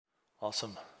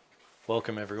Awesome.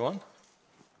 Welcome, everyone.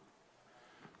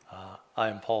 I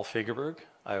am Paul Fagerburg.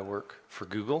 I work for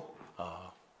Google,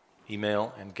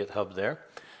 email and GitHub there.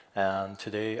 And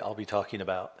today I'll be talking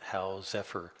about how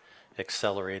Zephyr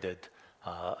accelerated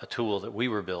a tool that we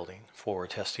were building for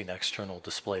testing external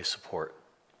display support.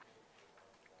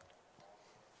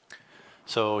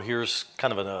 So here's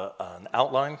kind of an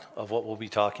outline of what we'll be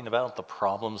talking about, the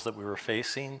problems that we were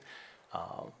facing,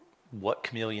 what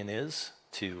Chameleon is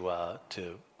to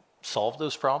solve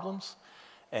those problems,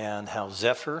 and how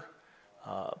Zephyr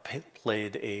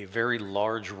played a very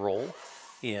large role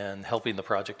in helping the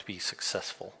project be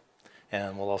successful.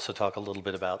 And we'll also talk a little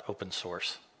bit about open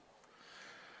source.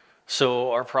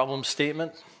 So our problem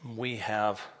statement, we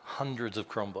have hundreds of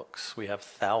Chromebooks. We have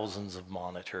thousands of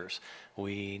monitors.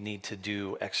 We need to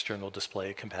do external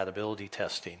display compatibility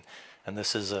testing. And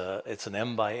this is it's an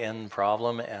M by N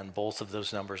problem, and both of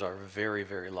those numbers are very,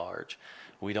 very large.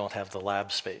 We don't have the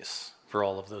lab space for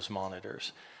all of those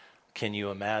monitors. Can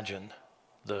you imagine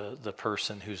the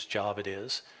person whose job it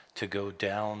is to go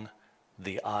down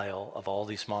the aisle of all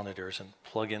these monitors and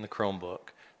plug in the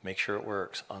Chromebook, make sure it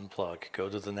works, unplug, go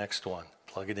to the next one,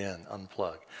 plug it in,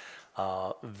 unplug.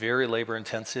 Very labor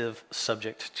intensive,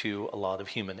 subject to a lot of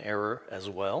human error as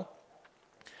well.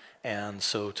 And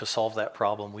so to solve that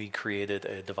problem, we created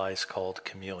a device called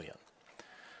Chameleon.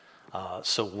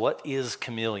 So what is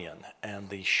Chameleon? And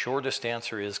the shortest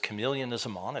answer is Chameleon is a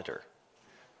monitor.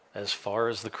 As far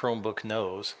as the Chromebook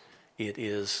knows,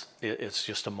 it's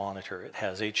just a monitor. It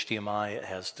has HDMI, it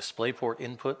has DisplayPort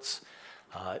inputs,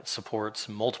 it supports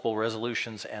multiple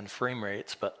resolutions and frame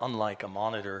rates, but unlike a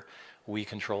monitor, we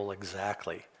control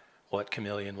exactly what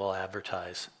Chameleon will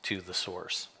advertise to the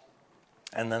source.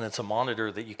 And then it's a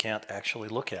monitor that you can't actually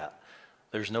look at.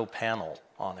 There's no panel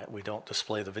on it. We don't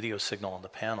display the video signal on the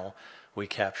panel. We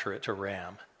capture it to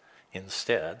RAM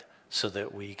instead so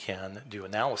that we can do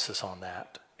analysis on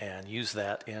that and use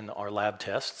that in our lab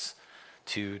tests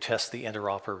to test the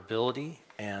interoperability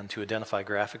and to identify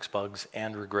graphics bugs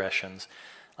and regressions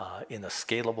in a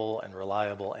scalable and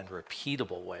reliable and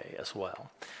repeatable way as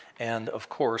well. And of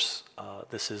course,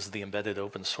 this is the Embedded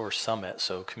Open Source Summit,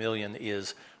 so Chameleon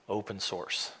is open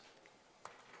source.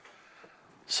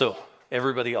 So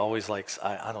everybody always likes,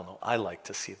 I don't know, I like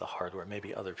to see the hardware,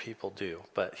 maybe other people do,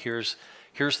 but here's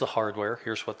the hardware,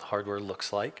 here's what the hardware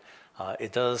looks like.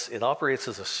 It operates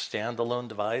as a standalone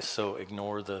device, so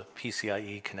ignore the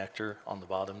PCIe connector on the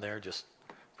bottom there, just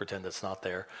pretend it's not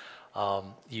there.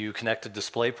 You connect a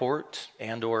DisplayPort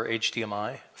and or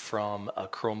HDMI from a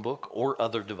Chromebook or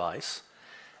other device,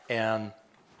 and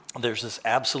there's this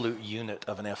absolute unit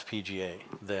of an FPGA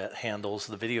that handles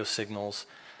the video signals.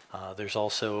 There's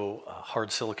also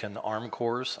hard silicon ARM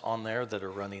cores on there that are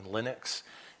running Linux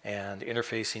and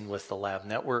interfacing with the lab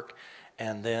network.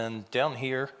 And then down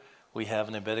here, we have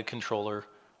an embedded controller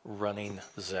running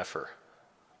Zephyr.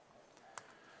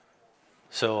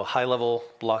 So a high-level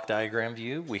block diagram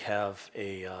view, we have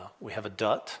a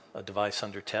DUT, a device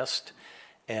under test,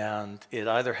 and it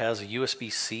either has a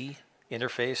USB-C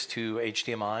interface to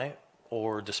HDMI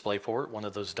or DisplayPort, one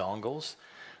of those dongles.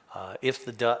 If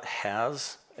the DUT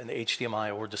has an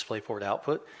HDMI or DisplayPort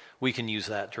output, we can use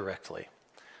that directly.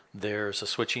 There's a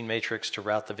switching matrix to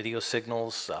route the video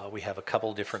signals. We have a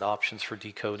couple different options for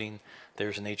decoding.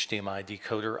 There's an HDMI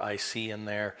decoder IC in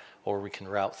there, or we can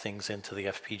route things into the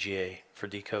FPGA for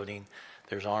decoding.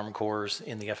 There's ARM cores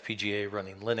in the FPGA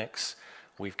running Linux.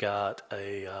 We've got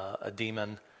a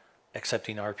daemon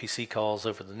accepting RPC calls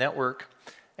over the network,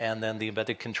 and then the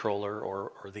embedded controller,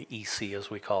 or the EC as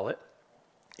we call it,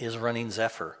 is running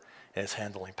Zephyr. It's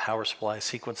handling power supply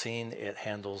sequencing, it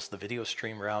handles the video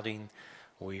stream routing,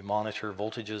 we monitor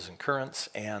voltages and currents,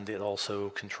 and it also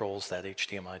controls that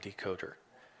HDMI decoder.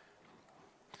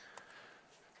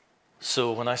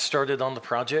 So when I started on the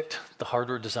project, the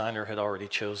hardware designer had already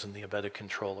chosen the embedded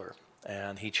controller,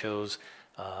 and he chose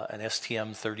an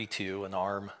STM32, an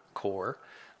ARM core,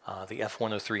 the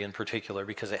F103 in particular,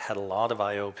 because it had a lot of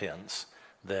I/O pins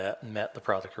that met the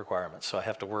product requirements. So I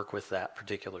have to work with that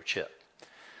particular chip.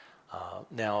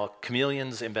 Now,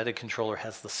 Chameleon's embedded controller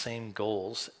has the same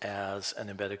goals as an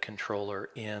embedded controller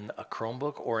in a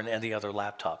Chromebook or in any other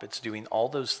laptop. It's doing all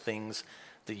those things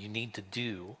that you need to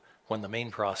do when the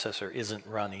main processor isn't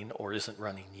running or isn't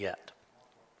running yet.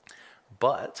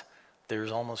 But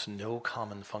there's almost no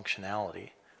common functionality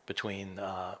between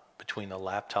a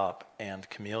laptop and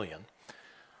Chameleon.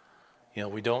 You know,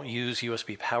 we don't use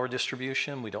USB power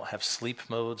distribution. We don't have sleep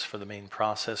modes for the main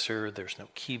processor. There's no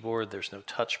keyboard. There's no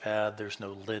touchpad. There's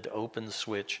no lid open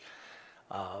switch.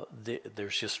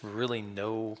 There's just really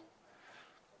no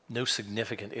no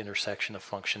significant intersection of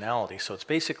functionality. So it's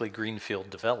basically greenfield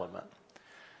development.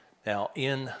 Now,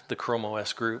 in the Chrome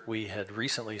OS group, we had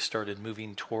recently started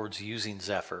moving towards using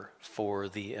Zephyr for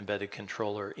the embedded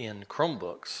controller in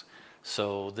Chromebooks.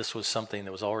 So this was something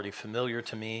that was already familiar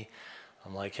to me.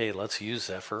 I'm like, hey, let's use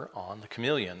Zephyr on the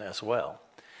Chameleon as well.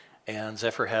 And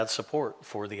Zephyr had support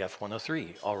for the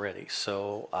F103 already.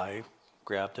 So I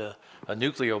grabbed a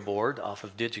Nucleo board off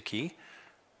of DigiKey.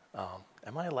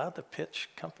 Am I allowed to pitch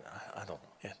company? I don't know.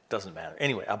 It doesn't matter.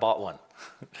 Anyway, I bought one.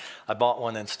 I bought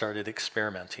one and started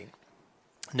experimenting.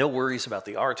 No worries about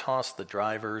the RTOS, the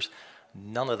drivers,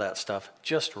 none of that stuff.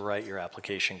 Just write your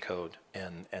application code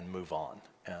and move on.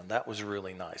 And that was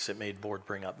really nice. It made board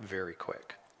bring up very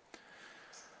quick.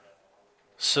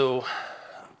 So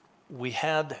we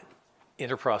had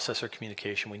interprocessor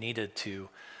communication. We needed to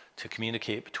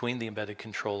communicate between the embedded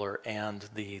controller and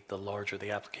the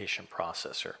application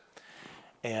processor.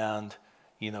 And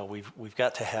you know, we've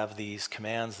got to have these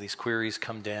commands, these queries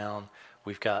come down.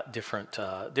 We've got different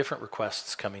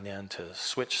requests coming in to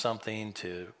switch something,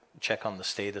 to check on the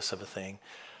status of a thing.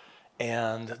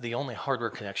 And the only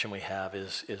hardware connection we have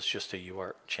is just a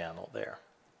UART channel there.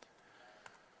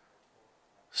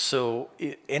 So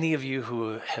any of you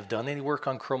who have done any work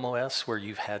on Chrome OS where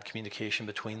you've had communication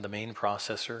between the main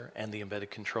processor and the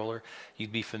embedded controller,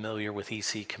 you'd be familiar with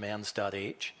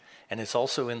ecommands.h. And it's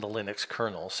also in the Linux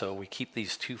kernel, so we keep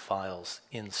these two files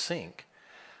in sync.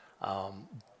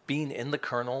 Being in the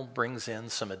kernel brings in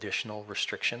some additional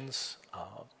restrictions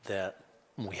that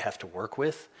we have to work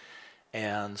with.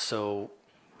 And so,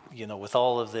 you know, with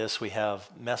all of this, we have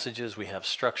messages, we have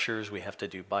structures, we have to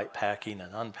do byte packing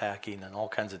and unpacking and all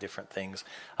kinds of different things.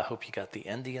 I hope you got the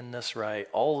endianness right,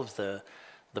 all of the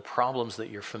problems that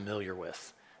you're familiar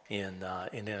with in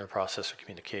interprocessor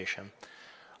communication.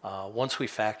 Once we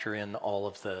factor in all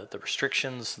of the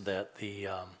restrictions that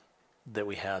that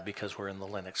we had because we're in the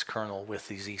Linux kernel with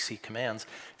these EC commands,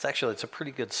 it's a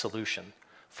pretty good solution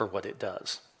for what it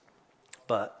does.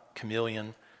 But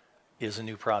Chameleon is a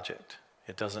new project.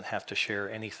 It doesn't have to share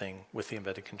anything with the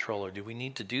embedded controller. Do we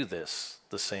need to do this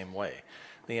the same way?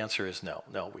 The answer is no.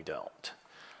 No, we don't.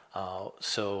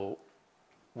 So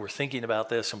we're thinking about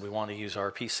this and we want to use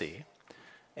RPC.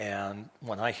 And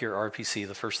when I hear RPC,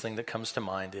 the first thing that comes to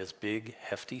mind is big,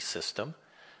 hefty system.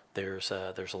 There's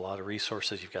a lot of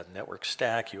resources. You've got network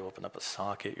stack. You open up a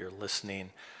socket. You're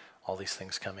listening. All these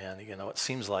things come in. You know, it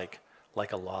seems like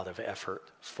a lot of effort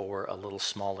for a little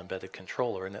small embedded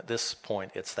controller. And at this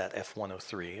point, it's that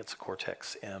F103. It's a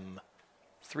Cortex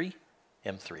M3?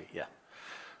 M3, yeah.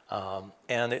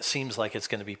 And it seems like it's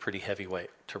going to be pretty heavyweight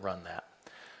to run that.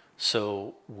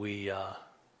 So we're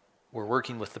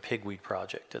working with the Pigweed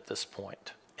project at this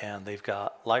point, and they've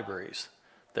got libraries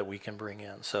that we can bring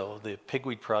in. So the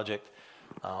Pigweed project,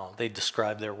 they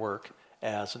describe their work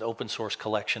as an open source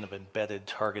collection of embedded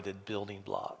targeted building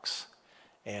blocks.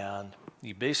 And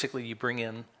you bring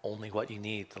in only what you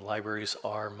need. The libraries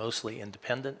are mostly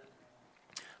independent.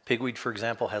 Pigweed, for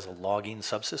example, has a logging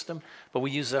subsystem, but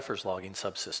we use Zephyr's logging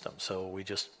subsystem, so we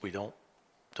don't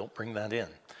bring that in.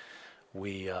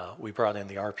 We brought in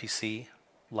the RPC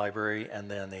library and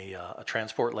then a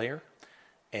transport layer,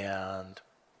 and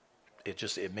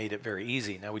it made it very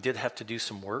easy. Now we did have to do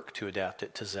some work to adapt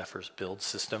it to Zephyr's build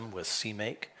system with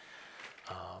CMake,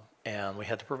 and we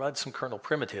had to provide some kernel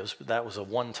primitives, but that was a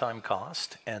one-time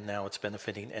cost, and now it's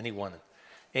benefiting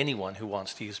anyone who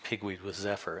wants to use Pigweed with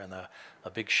Zephyr. And a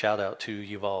big shout out to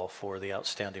Yuval for the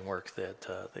outstanding work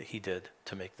that he did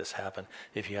to make this happen.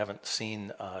 If you haven't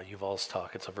seen Yuval's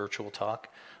talk, it's a virtual talk.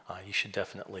 You should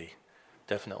definitely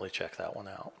check that one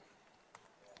out.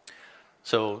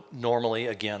 So normally,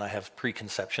 again, I have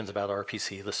preconceptions about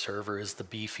RPC. The server is the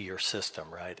beefier system,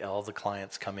 right? All the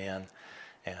clients come in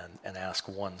and ask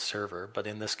one server. But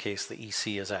in this case, the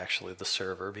EC is actually the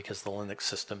server because the Linux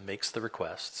system makes the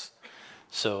requests.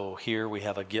 So here we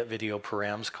have a get video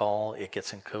params call. It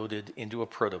gets encoded into a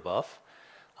protobuf.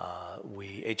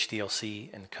 We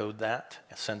HDLC encode that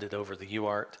and send it over the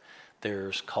UART.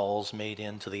 There's calls made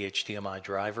into the HDMI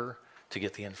driver to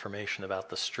get the information about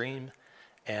the stream.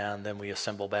 And then we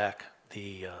assemble back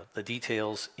the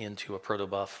details into a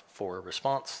protobuf for a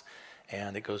response,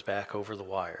 and it goes back over the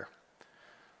wire.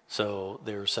 So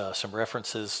there's some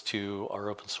references to our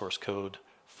open source code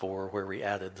for where we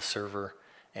added the server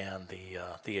and the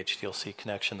HDLC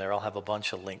connection there. I'll have a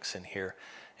bunch of links in here,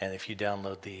 and if you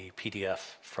download the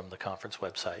PDF from the conference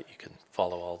website, you can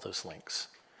follow all those links.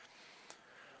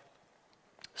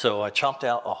 So I chopped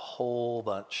out a whole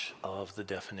bunch of the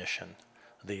definition,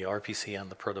 the RPC and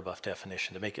the protobuf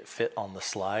definition, to make it fit on the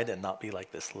slide and not be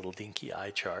like this little dinky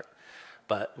eye chart.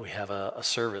 but we have a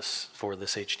service for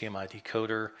this HDMI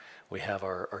decoder. We have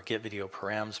our get video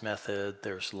params method.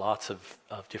 There's lots of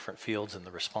different fields in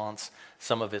the response.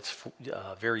 Some of it's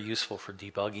very useful for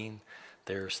debugging.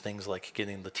 There's things like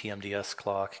getting the TMDS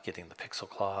clock, getting the pixel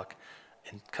clock,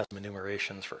 and custom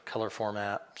enumerations for color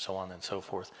format, so on and so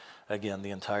forth. Again, the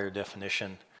entire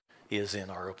definition is in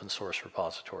our open source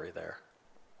repository there.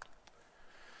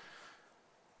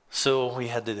 So we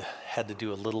had to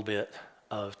do a little bit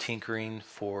of tinkering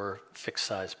for fixed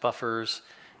size buffers,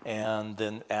 and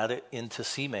then add it into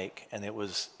CMake, and it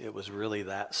was really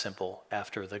that simple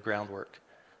after the groundwork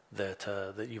that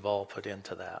that you've all put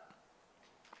into that.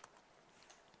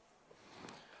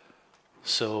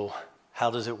 So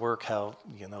how does it work? How,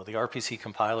 the RPC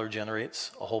compiler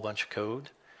generates a whole bunch of code,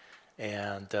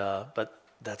 and but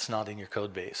that's not in your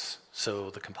code base, so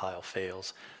the compile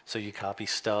fails. So you copy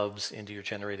stubs into your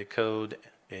generated code,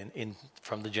 and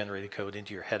from the generated code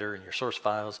into your header and your source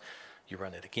files. You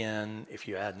run it again. If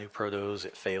you add new protos,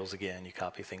 it fails again. You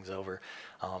copy things over.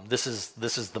 This is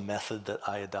the method that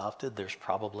I adopted. There's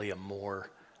probably a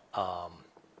more, how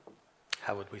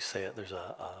would we say it? There's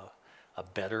a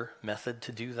better method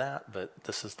to do that, but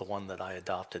this is the one that I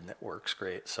adopted, and it works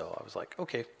great. So I was like,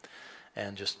 okay,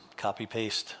 and just copy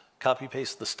paste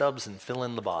the stubs and fill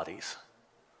in the bodies.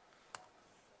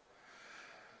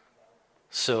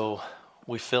 So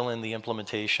we fill in the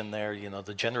implementation there.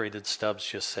 The generated stubs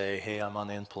just say, hey, I'm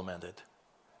unimplemented,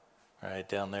 right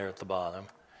down there at the bottom.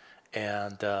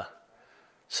 And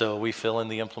so we fill in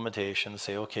the implementation,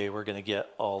 say, okay, we're going to get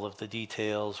all of the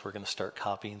details. We're going to start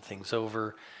copying things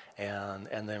over, and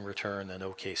then return an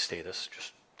OK status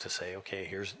just to say, okay,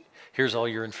 here's all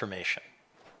your information.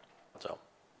 So,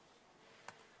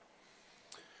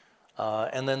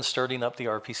 and then starting up the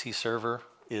RPC server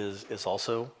is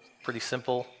also pretty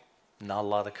simple. Not a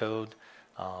lot of code.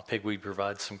 Pigweed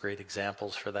provides some great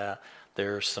examples for that.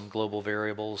 There's some global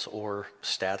variables or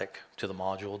static to the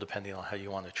module, depending on how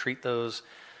you want to treat those.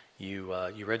 You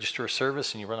register a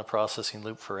service and you run a processing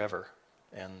loop forever,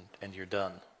 and you're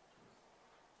done.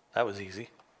 That was easy.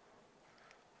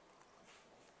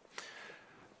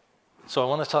 So I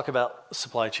want to talk about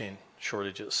supply chain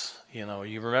shortages. You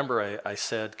remember I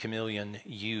said Chameleon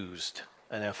used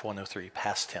an F103,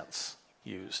 past tense,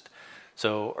 used.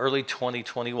 So early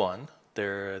 2021,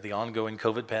 the ongoing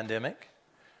COVID pandemic,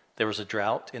 there was a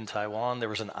drought in Taiwan, there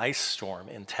was an ice storm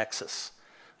in Texas,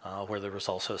 where there was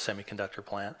also a semiconductor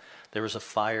plant. There was a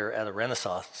fire at a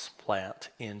Renaissance plant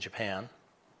in Japan,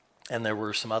 and there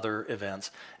were some other events,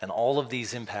 and all of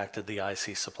these impacted the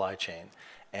IC supply chain.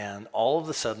 And all of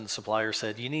a sudden, suppliers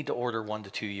said, you need to order 1 to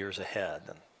 2 years ahead.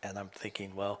 And I'm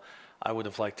thinking, well, I would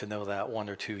have liked to know that 1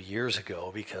 or 2 years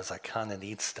ago, because I kind of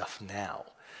need stuff now.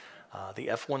 The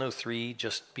F103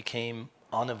 just became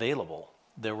unavailable.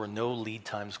 There were no lead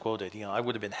times quoted. I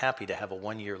would have been happy to have a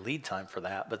 1-year lead time for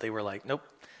that, but they were like, nope,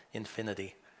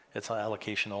 infinity. It's on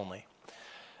allocation only.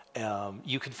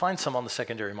 You could find some on the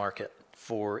secondary market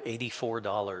for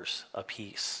 $84 a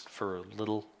piece for a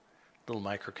little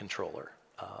microcontroller,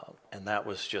 and that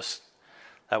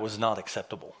was not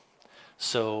acceptable.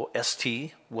 So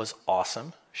ST was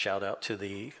awesome. Shout out to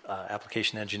the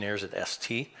application engineers at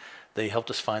ST. They helped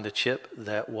us find a chip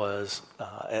that was,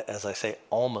 as I say,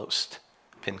 almost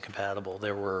pin compatible.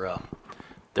 There were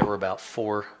about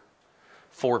four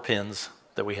pins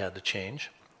that we had to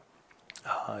change,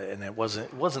 and it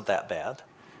wasn't that bad.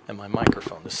 And my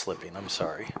microphone is slipping. I'm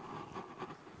sorry.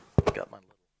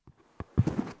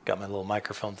 Got my little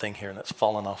microphone thing here, and it's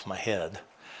fallen off my head.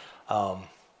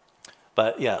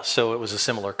 But yeah, so it was a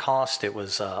similar cost. It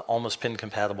was almost pin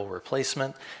compatible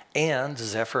replacement, and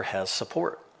Zephyr has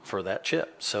support for that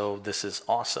chip. So this is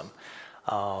awesome.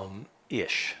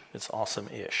 It's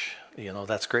awesome-ish.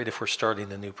 That's great if we're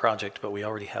starting a new project, but we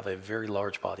already have a very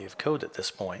large body of code at this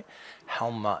point.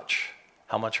 How much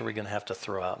are we going to have to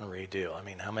throw out and redo? I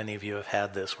mean, how many of you have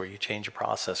had this where you change a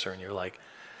processor and you're like,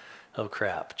 oh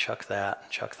crap, chuck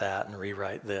that, and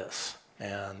rewrite this.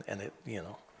 And it,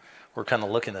 we're kind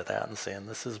of looking at that and saying,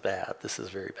 this is bad, this is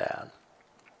very bad.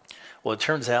 Well, it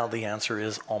turns out the answer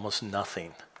is almost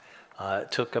nothing.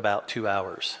 It took about 2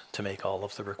 hours to make all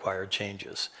of the required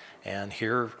changes. And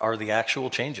here are the actual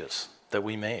changes that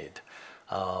we made.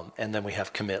 And then we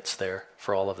have commits there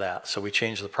for all of that. So we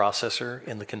changed the processor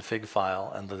in the config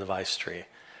file and the device tree.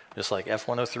 Just like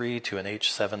F103 to an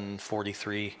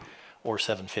H743 or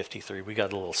 753. We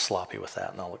got a little sloppy with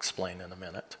that, and I'll explain in a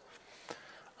minute.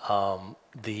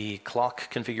 The clock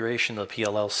configuration of the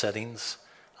PLL settings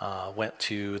went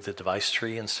to the device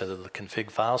tree instead of the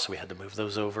config file, so we had to move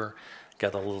those over.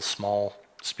 Got a little small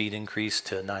speed increase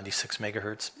to 96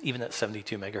 megahertz. Even at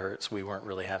 72 megahertz, we weren't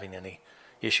really having any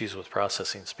issues with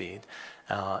processing speed.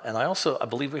 And I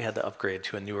believe we had to upgrade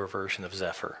to a newer version of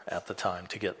Zephyr at the time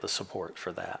to get the support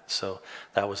for that. So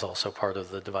that was also part of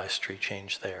the device tree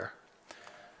change there.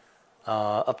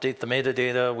 Update the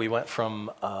metadata. We went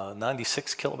from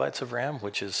 96 kilobytes of RAM,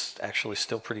 which is actually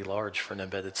still pretty large for an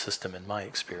embedded system in my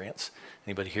experience.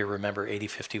 Anybody here remember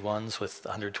 8051s with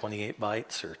 128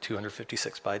 bytes or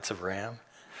 256 bytes of RAM?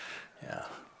 Yeah,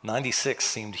 96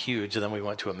 seemed huge, and then we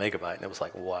went to a megabyte, and it was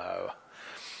like, wow.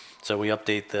 So we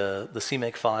update the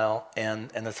CMake file,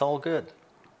 and it's all good.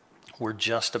 We're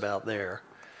just about there,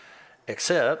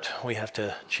 except we have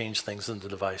to change things in the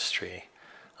device tree.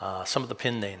 Some of the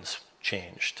pin names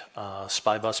changed.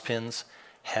 SPI bus pins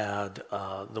had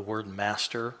the word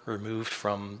master removed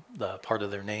from the part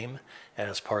of their name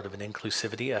as part of an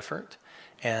inclusivity effort.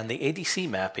 And the ADC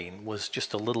mapping was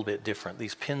just a little bit different.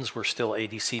 These pins were still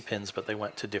ADC pins, but they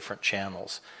went to different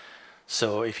channels.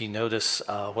 So if you notice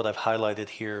what I've highlighted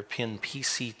here, pin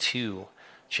PC2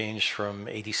 changed from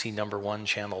ADC number 1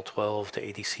 channel 12 to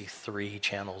ADC 3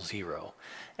 channel 0.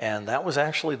 And that was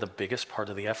actually the biggest part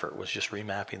of the effort, was just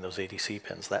remapping those ADC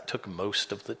pins. That took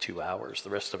most of the 2 hours. The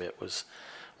rest of it was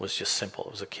just simple.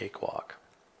 It was a cakewalk.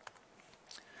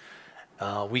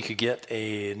 We could get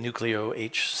a Nucleo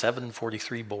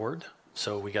H743 board.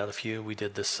 So we got a few. We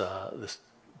did this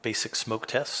basic smoke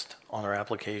test on our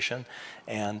application,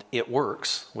 and it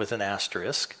works with an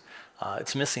asterisk.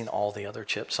 It's missing all the other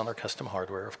chips on our custom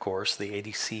hardware, of course. The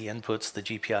ADC inputs, the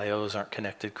GPIOs aren't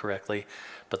connected correctly,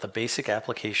 but the basic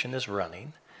application is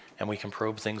running, and we can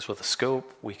probe things with a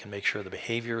scope. We can make sure the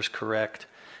behavior is correct,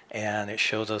 and it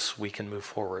shows us we can move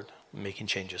forward, making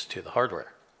changes to the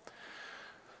hardware.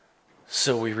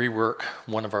 So we rework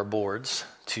one of our boards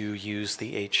to use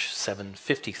the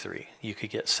H753. You could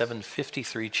get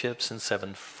 753 chips and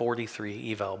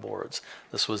 743 eval boards.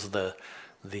 This was the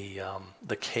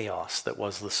chaos that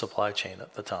was the supply chain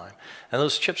at the time. And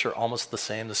those chips are almost the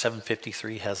same. The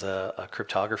 753 has a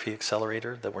cryptography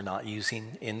accelerator that we're not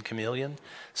using in Chameleon,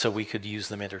 so we could use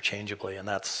them interchangeably, and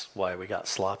that's why we got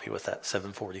sloppy with that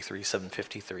 743,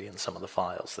 753 and some of the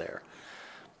files there.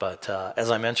 But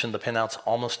as I mentioned, the pinout's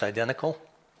almost identical.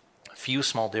 A few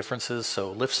small differences,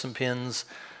 so lift some pins,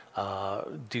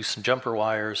 do some jumper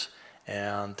wires,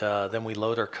 and then we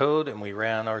load our code and we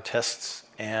ran our tests,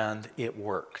 and it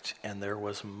worked. And there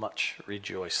was much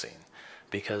rejoicing,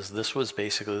 because this was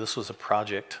a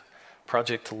project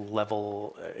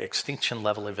level, extinction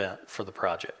level event for the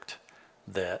project.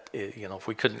 That if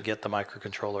we couldn't get the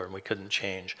microcontroller and we couldn't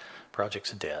change,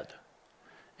 project's dead.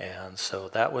 And so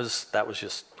that was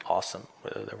just awesome.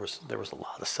 There was a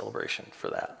lot of celebration for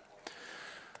that.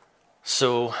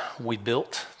 So we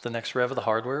built the next rev of the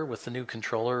hardware with the new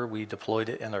controller. We deployed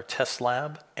it in our test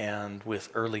lab and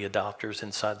with early adopters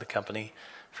inside the company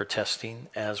for testing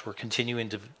as we're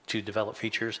continuing to develop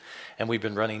features. And we've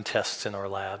been running tests in our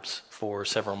labs for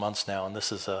several months now. And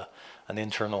this is an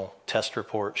internal test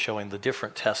report showing the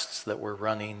different tests that we're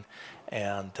running.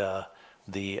 And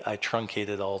I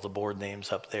truncated all the board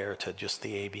names up there to just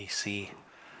the ABC.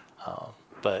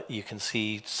 But you can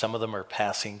see some of them are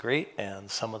passing great and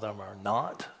some of them are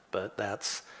not. But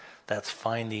that's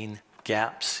finding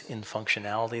gaps in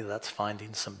functionality. That's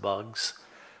finding some bugs,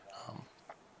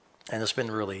 and it's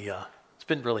been really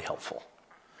helpful.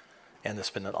 And it's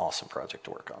been an awesome project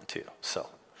to work on too. So.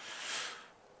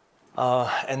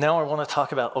 And now I want to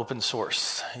talk about open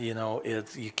source.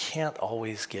 You can't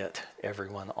always get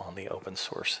everyone on the open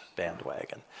source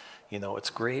bandwagon. It's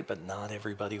great, but not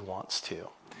everybody wants to.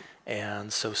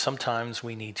 And so sometimes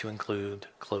we need to include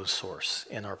closed source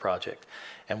in our project.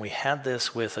 And we had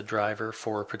this with a driver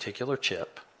for a particular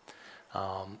chip.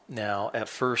 Now, at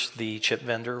first, the chip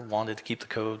vendor wanted to keep the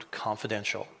code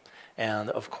confidential.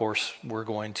 And of course, we're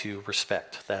going to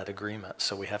respect that agreement.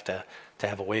 So we have to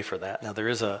have a way for that. Now, there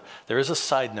is a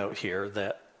side note here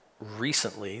that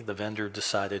recently the vendor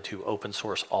decided to open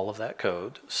source all of that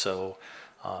code. So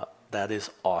that is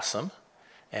awesome,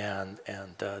 and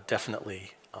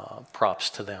definitely props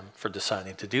to them for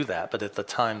deciding to do that. But at the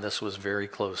time, this was very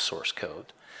closed source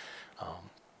code.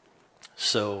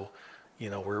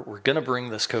 We're going to bring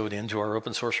this code into our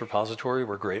open source repository.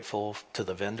 We're grateful to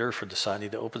the vendor for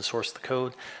deciding to open source the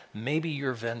code. Maybe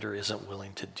your vendor isn't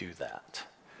willing to do that.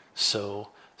 So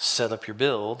set up your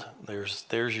build. There's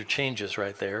your changes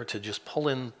right there to just pull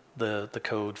in the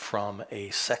code from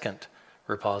a second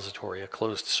repository, a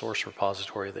closed source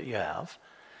repository that you have.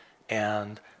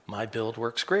 And my build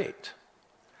works great.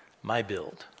 My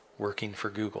build working for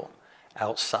Google.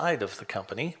 Outside of the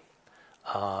company,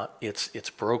 it's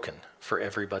broken for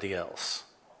everybody else.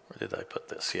 Where did I put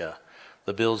this? Yeah.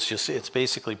 The build's just, it's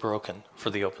basically broken for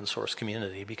the open source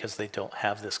community because they don't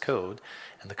have this code,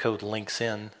 and the code links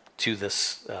in to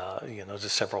this,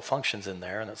 there's several functions in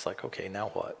there, and it's like, okay, now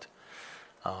what?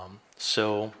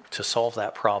 So to solve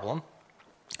that problem,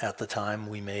 at the time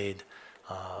we made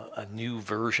a new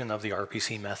version of the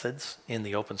RPC methods in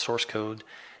the open source code,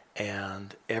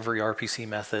 and every RPC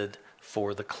method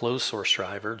for the closed source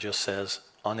driver just says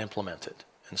unimplemented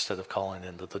instead of calling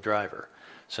into the driver.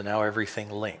 So now everything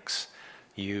links.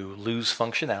 You lose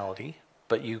functionality,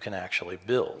 but you can actually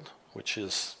build, which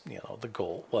is, the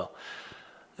goal. Well,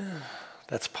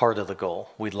 that's part of the goal.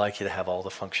 We'd like you to have all the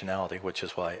functionality, which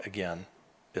is why, again,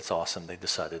 it's awesome they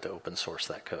decided to open source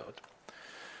that code.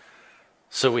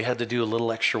 So we had to do a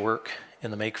little extra work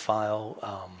in the make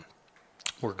file.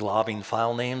 We're globbing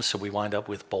file names, so we wind up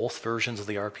with both versions of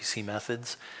the RPC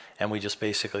methods, and we just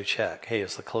basically check, hey,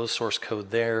 is the closed source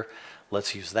code there?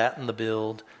 Let's use that in the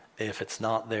build. If it's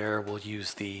not there, we'll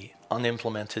use the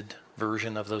unimplemented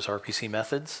version of those RPC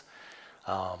methods.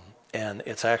 And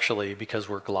it's actually, because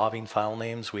we're globbing file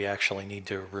names, we actually need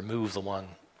to remove the one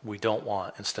we don't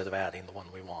want instead of adding the one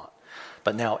we want.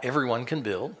 But now everyone can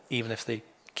build, even if they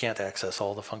can't access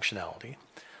all the functionality.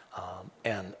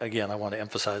 And again, I want to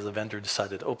emphasize the vendor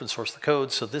decided to open source the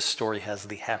code, so this story has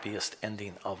the happiest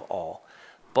ending of all.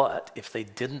 But if they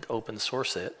didn't open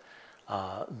source it,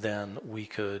 then we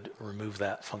could remove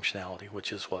that functionality,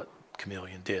 which is what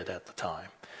Chameleon did at the time.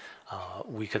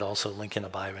 We could also link in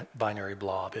a binary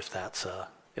blob if that's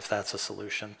a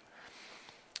solution.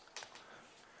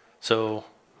 So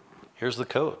here's the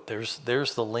code. There's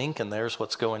the link, and there's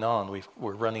what's going on.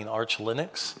 We're running Arch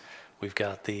Linux. We've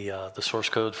got the source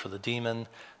code for the daemon.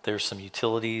 There's some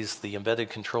utilities, the embedded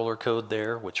controller code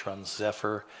there, which runs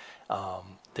Zephyr.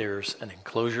 There's an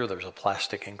enclosure. There's a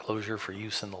plastic enclosure for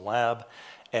use in the lab.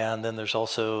 And then there's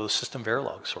also system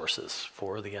Verilog sources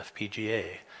for the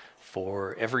FPGA,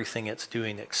 for everything it's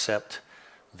doing except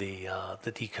the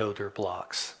decoder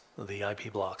blocks, the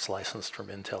IP blocks licensed from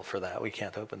Intel for that. We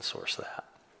can't open source that.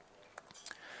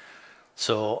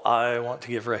 So I want to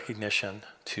give recognition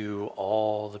to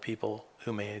all the people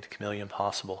who made Chameleon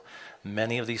possible.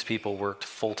 Many of these people worked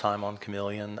full-time on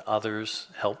Chameleon. Others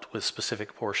helped with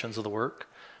specific portions of the work,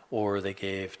 or they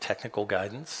gave technical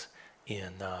guidance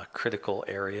in critical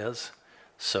areas.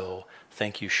 So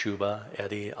thank you, Shuba,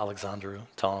 Eddie, Alexandru,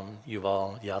 Tom,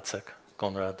 Yuval, Jacek,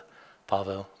 Konrad,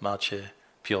 Pavel, Maciej,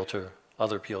 Piotr,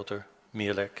 other Piotr,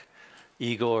 Mirek,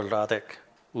 Igor, Radek,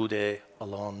 Uday,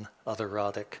 Alon, other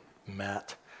Radek,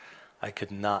 Matt. I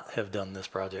could not have done this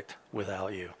project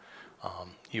without you.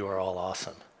 You are all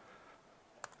awesome.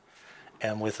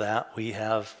 And with that, we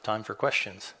have time for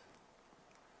questions.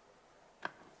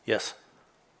 Yes?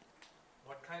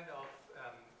 What kind of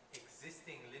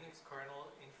existing Linux kernel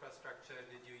infrastructure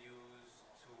did you use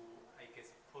to, I guess,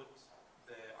 put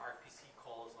the RPC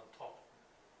calls on top?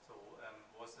 So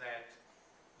was that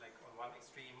like on one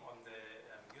extreme on the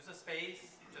user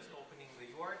space, just opening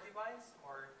the UART device,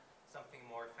 or something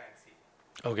more fancy?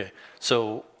 Okay,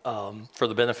 so for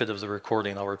the benefit of the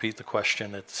recording, I'll repeat the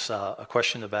question. It's a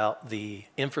question about the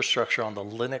infrastructure on the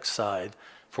Linux side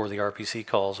for the RPC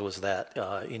calls. Was that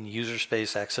in user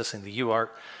space accessing the UART,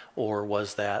 or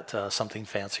was that something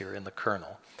fancier in the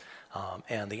kernel?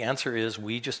 And the answer is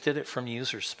we just did it from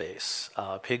user space.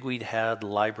 Pigweed had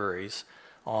libraries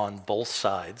on both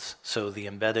sides, so the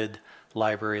embedded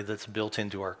library that's built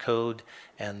into our code,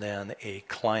 and then a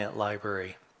client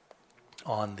library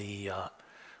on the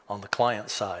client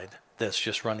side that's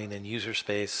just running in user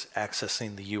space,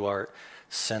 accessing the UART,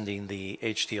 sending the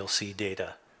HDLC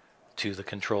data to the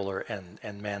controller,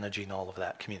 and managing all of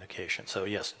that communication. So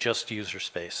yes, just user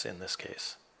space in this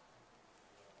case.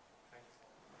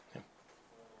 Yeah.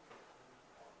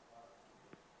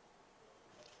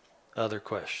 Other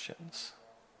questions?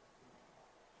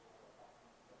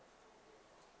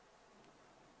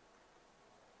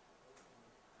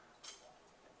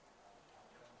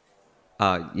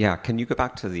 Yeah, can you go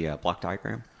back to the block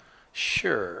diagram?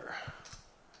 Sure.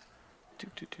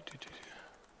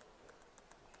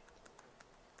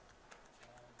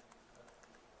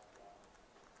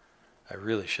 I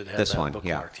really should have this that one,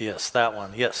 bookmarked. yeah. Yes, that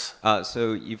one, yes.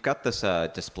 So you've got this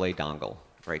display dongle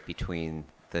right between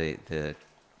the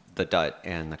DUT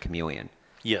and the Chameleon.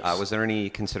 Yes. Was there any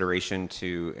consideration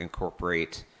to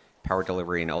incorporate power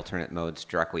delivery in alternate modes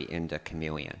directly into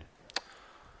Chameleon?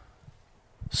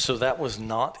 So that was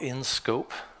not in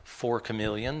scope for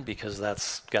Chameleon because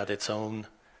that's got its own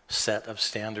set of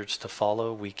standards to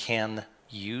follow. We can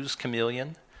use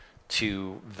Chameleon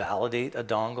to validate a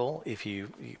dongle. If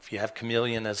you have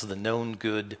Chameleon as the known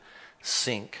good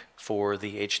sync for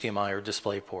the HDMI or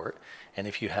DisplayPort, and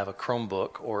if you have a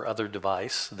Chromebook or other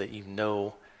device that you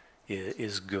know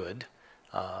is good,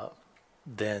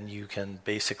 then you can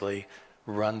basically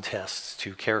run tests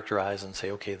to characterize and say,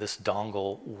 okay, this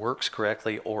dongle works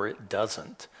correctly or it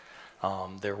doesn't.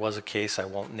 There was a case, I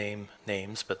won't name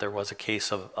names, but there was a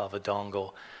case of a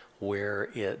dongle where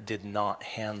it did not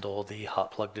handle the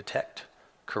hot plug detect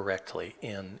correctly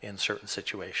in certain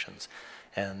situations.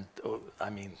 And I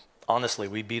mean, honestly,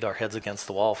 we beat our heads against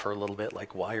the wall for a little bit,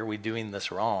 like, why are we doing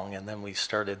this wrong? And then we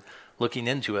started looking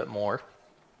into it more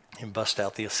and bust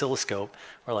out the oscilloscope.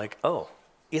 We're like, oh,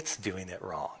 it's doing it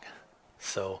wrong.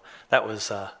 So that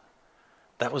was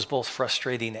both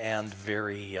frustrating and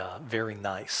very very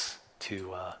nice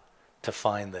to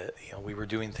find that, you know, we were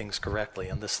doing things correctly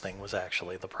and this thing was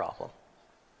actually the problem.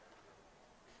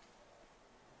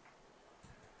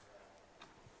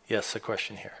 Yes, a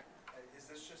question here. Is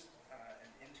this just an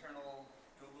internal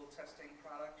Google testing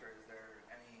product, or is there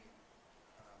any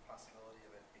possibility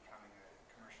of it becoming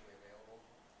commercially available?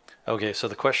 Okay, so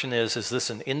the question is this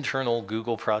an internal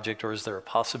Google project, or is there a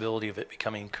possibility of it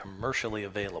becoming commercially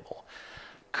available?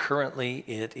 Currently,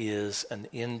 it is an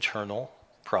internal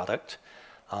product.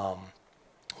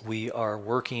 We are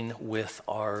working with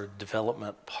our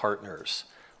development partners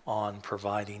on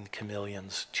providing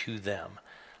Chameleons to them.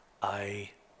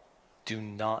 I do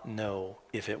not know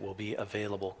if it will be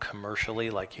available commercially,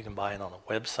 like you can buy it on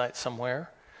a website somewhere.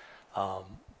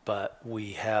 But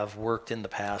we have worked in the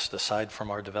past, aside from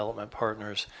our development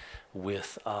partners,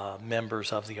 with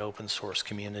members of the open source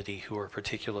community who are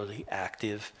particularly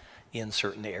active in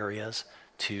certain areas.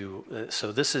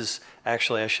 So this is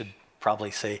actually, I should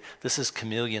probably say, this is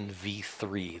Chameleon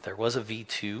v3. There was a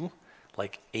v2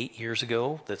 like 8 years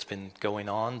ago that's been going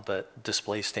on, but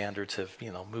display standards have,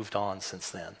 you know, moved on since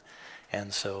then.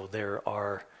 And so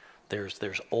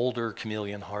there's older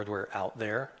Chameleon hardware out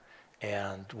there,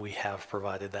 and we have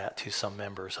provided that to some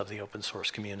members of the open source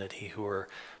community who are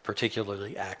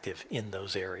particularly active in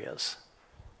those areas.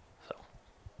 So,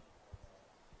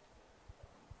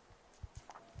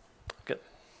 good.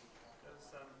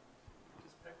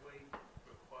 Does Pigweed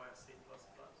require C++?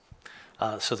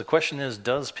 So the question is,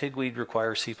 does Pigweed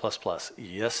require C++?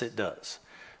 Yes, it does.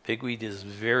 Pigweed is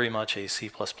very much a C++,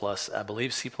 I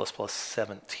believe C++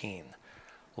 17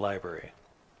 library.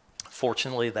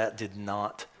 Fortunately, that did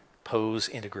not pose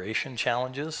integration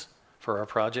challenges for our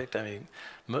project. I mean,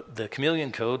 the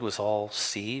Chameleon code was all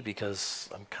C because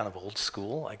I'm kind of old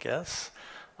school, I guess.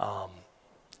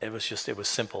 It was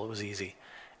simple, it was easy.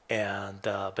 And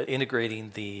but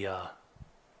integrating the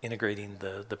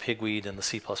Pigweed and the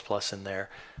C++ in there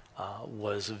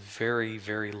was very,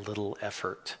 very little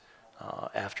effort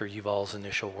after Yuval's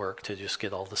initial work to just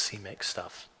get all the CMake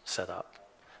stuff set up.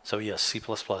 So yes, C++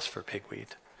 for Pigweed.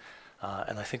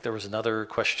 And I think there was another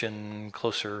question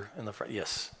closer in the front.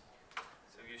 Yes?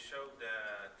 So you showed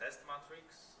the test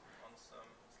matrix on some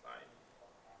slide.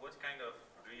 What kind of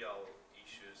real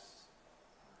issues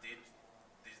did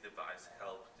this device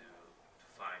help to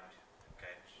find,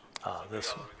 catch?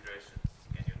 This real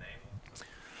regressions, can you name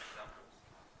examples?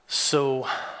 So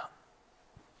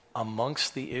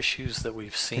amongst the issues that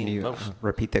we've seen... Can you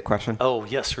repeat the question? Oh,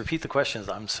 yes, repeat the questions.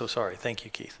 I'm so sorry. Thank you,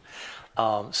 Keith.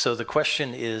 So the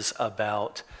question is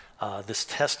about this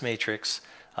test matrix.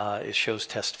 It shows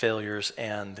test failures,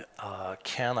 and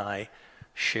can I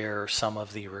share some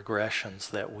of the regressions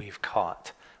that we've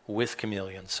caught with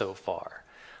Chameleon so far?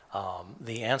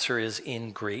 The answer is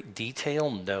in great detail,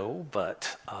 no,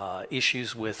 but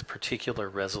issues with particular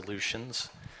resolutions,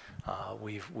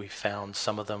 we've found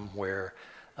some of them where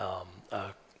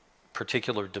a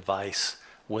particular device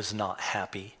was not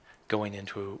happy going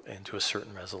into a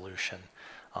certain resolution.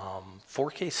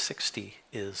 4K 60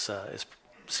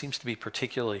 seems to be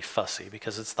particularly fussy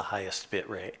because it's the highest bit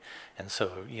rate, and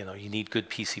so you need good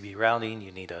PCB routing,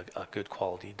 you need a good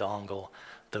quality dongle,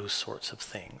 those sorts of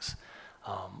things.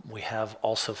 We have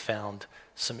also found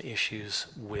some issues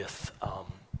with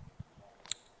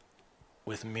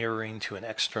mirroring to an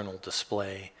external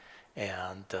display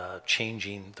and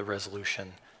changing the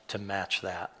resolution to match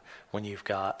that. When you've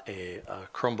got a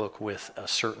Chromebook with a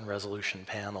certain resolution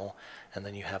panel and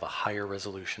then you have a higher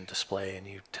resolution display and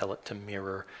you tell it to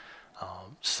mirror,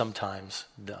 sometimes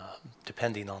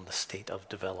depending on the state of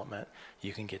development,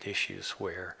 you can get issues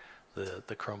where the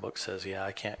Chromebook says, yeah,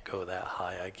 I can't go that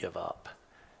high, I give up.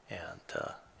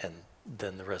 And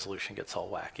then the resolution gets all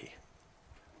wacky.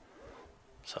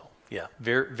 So yeah,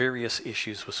 various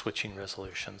issues with switching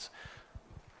resolutions.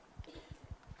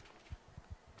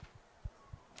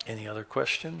 Any other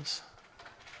questions?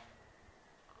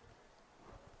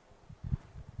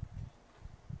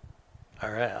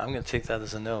 All right, I'm going to take that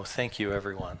as a no. Thank you,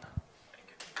 everyone.